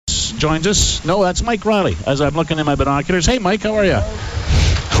joins us. No, that's Mike Riley, as I'm looking in my binoculars. Hey, Mike, how are you?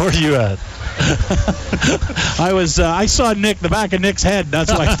 Where are you at? I saw Nick, the back of Nick's head.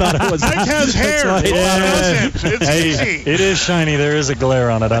 That's what I thought it was. Mike has hair. It's easy. It is shiny. There is a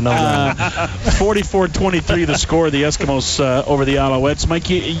glare on it. I know that. 44-23 the score. The Eskimos over the Alouettes. Mike,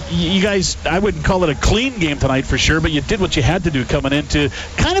 you guys, I wouldn't call it a clean game tonight for sure, but you did what you had to do coming into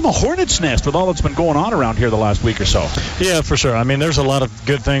kind of a hornet's nest with all that's been going on around here the last week or so. Yeah, for sure. I mean, there's a lot of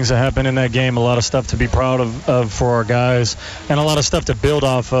good things that happened in that game, a lot of stuff to be proud of for our guys, and a lot of stuff to build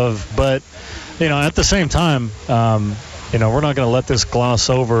off of. But at the same time, we're not going to let this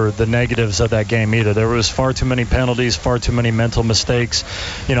gloss over the negatives of that game either. There was far too many penalties, far too many mental mistakes.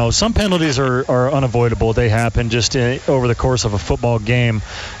 Some penalties are unavoidable. They happen just over the course of a football game.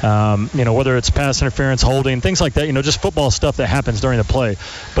 Whether it's pass interference, holding, things like that. Just football stuff that happens during the play.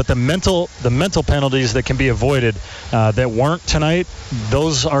 But the mental penalties that can be avoided that weren't tonight,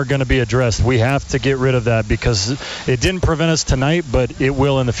 those are going to be addressed. We have to get rid of that because it didn't prevent us tonight, but it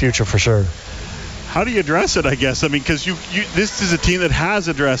will in the future for sure. How do you address it, I guess? I mean, because this is a team that has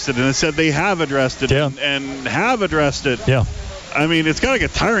addressed it, and it said they have addressed it and have addressed it. Yeah. I mean, it's got to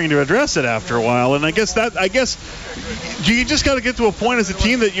get tiring to address it after a while, and I guess you just got to get to a point as a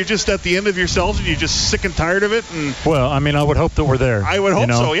team that you're just at the end of yourselves and you're just sick and tired of it. And well, I mean, I would hope that we're there. I would hope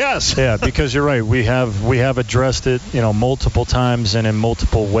so, yes. Yeah, because you're right. We have addressed it, multiple times and in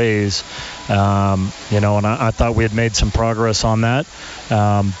multiple ways. And I thought we had made some progress on that,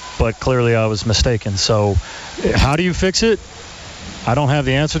 but clearly I was mistaken. So, how do you fix it? I don't have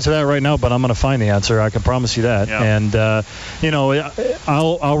the answer to that right now, but I'm going to find the answer. I can promise you that. Yeah. And,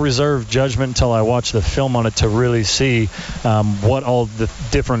 I'll reserve judgment until I watch the film on it to really see what all the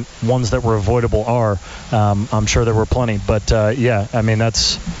different ones that were avoidable are. I'm sure there were plenty. But,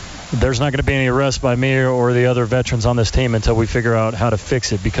 there's not going to be any arrest by me or the other veterans on this team until we figure out how to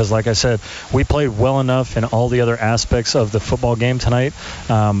fix it. Because, like I said, we played well enough in all the other aspects of the football game tonight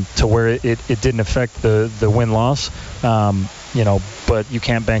to where it didn't affect the win-loss. But you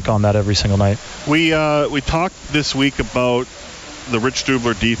can't bank on that every single night. We talked this week about the Rich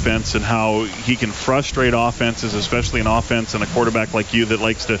Stubler defense and how he can frustrate offenses, especially an offense and a quarterback like you that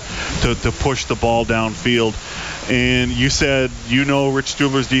likes to push the ball downfield. And you said Rich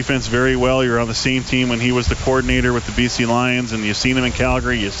Stubler's defense very well. You're on the same team when he was the coordinator with the BC Lions, and you've seen him in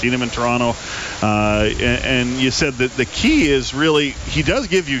Calgary, you've seen him in Toronto. And you said that the key is really he does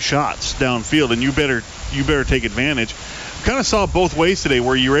give you shots downfield, and you better take advantage. Kind of saw both ways today,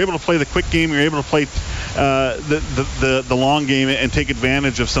 where you were able to play the quick game, you're able to play the long game and take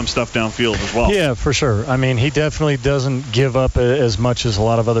advantage of some stuff downfield as well. Yeah, for sure. I mean, he definitely doesn't give up as much as a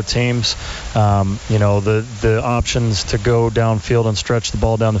lot of other teams. The options to go downfield and stretch the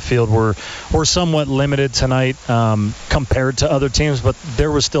ball down the field were somewhat limited tonight compared to other teams, but there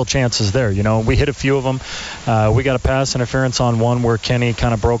was still chances there. We hit a few of them. We got a pass interference on one where Kenny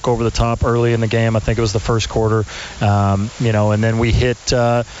kind of broke over the top early in the game. I think it was the first quarter. And then we hit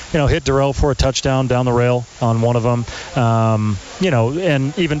Darrell for a touchdown down the rail on one of them.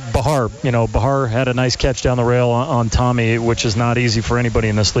 And even Bahar, Bahar had a nice catch down the rail on Tommy, which is not easy for anybody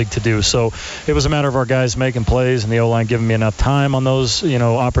in this league to do. So it was a matter of our guys making plays and the O-line giving me enough time on those,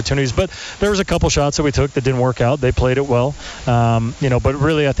 opportunities. But there was a couple shots that we took that didn't work out. They played it well. But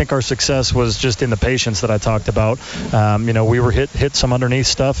really I think our success was just in the patience that I talked about. We were hit some underneath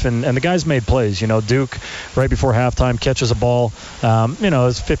stuff, and the guys made plays. Duke, right before halftime, catches a ball,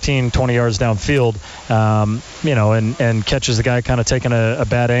 it's 15, 20 yards downfield, and catches the guy kind of taking a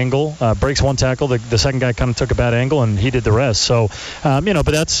bad angle, breaks one tackle. The second guy kind of took a bad angle, and he did the rest. So, but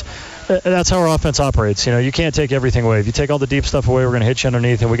that's how our offense operates. You can't take everything away. If you take all the deep stuff away, we're going to hit you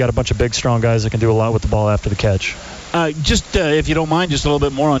underneath, and we got a bunch of big, strong guys that can do a lot with the ball after the catch. If you don't mind, just a little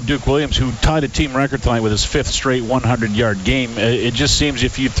bit more on Duke Williams, who tied a team record tonight with his fifth straight 100-yard game. It just seems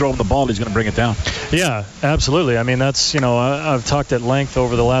if you throw him the ball, he's going to bring it down. Yeah, absolutely. I mean, that's, I've talked at length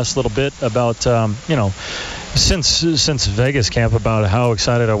over the last little bit about, since Vegas camp about how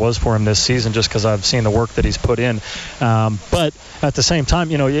excited I was for him this season, just because I've seen the work that he's put in. But at the same time,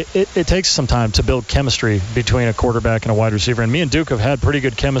 it takes some time to build chemistry between a quarterback and a wide receiver. And me and Duke have had pretty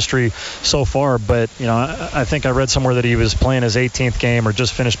good chemistry so far. But, I think I read somewhere that he was playing his 18th game or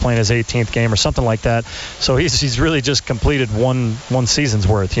just finished playing his 18th game or something like that. So he's really just completed one season's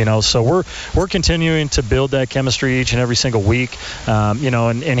worth, So we're continuing to build that chemistry each and every single week,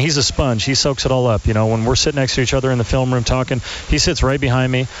 and he's a sponge. He soaks it all up. When we're sitting next to each other in the film room talking. He sits right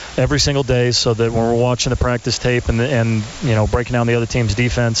behind me every single day, so that when we're watching the practice tape and breaking down the other team's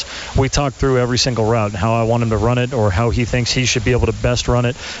defense, we talk through every single route and how I want him to run it, or how he thinks he should be able to best run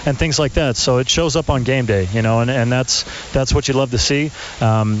it, and things like that. So it shows up on game day, and that's what you love to see.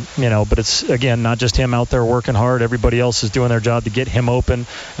 But it's, again, not just him out there working hard. Everybody else is doing their job to get him open.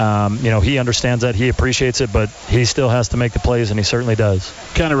 He understands that, he appreciates it, but he still has to make the plays, and he certainly does.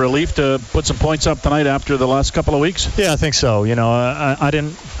 Kind of relief to put some points up tonight after the last couple of weeks? Yeah, I think so. I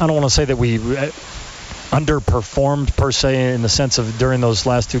don't want to say that we underperformed per se, in the sense of during those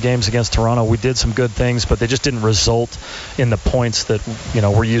last two games against Toronto, we did some good things, but they just didn't result in the points that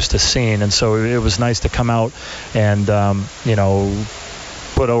we're used to seeing. And so it was nice to come out and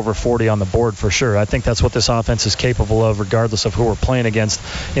put over 40 on the board for sure. I think that's what this offense is capable of, regardless of who we're playing against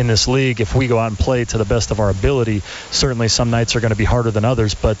in this league. If we go out and play to the best of our ability, certainly some nights are going to be harder than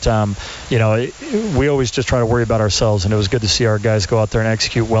others, but we always just try to worry about ourselves, and it was good to see our guys go out there and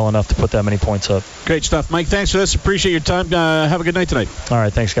execute well enough to put that many points up. Great stuff, Mike. Thanks for this. Appreciate your time. Have a good night tonight. All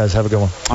right, thanks, guys. Have a good one.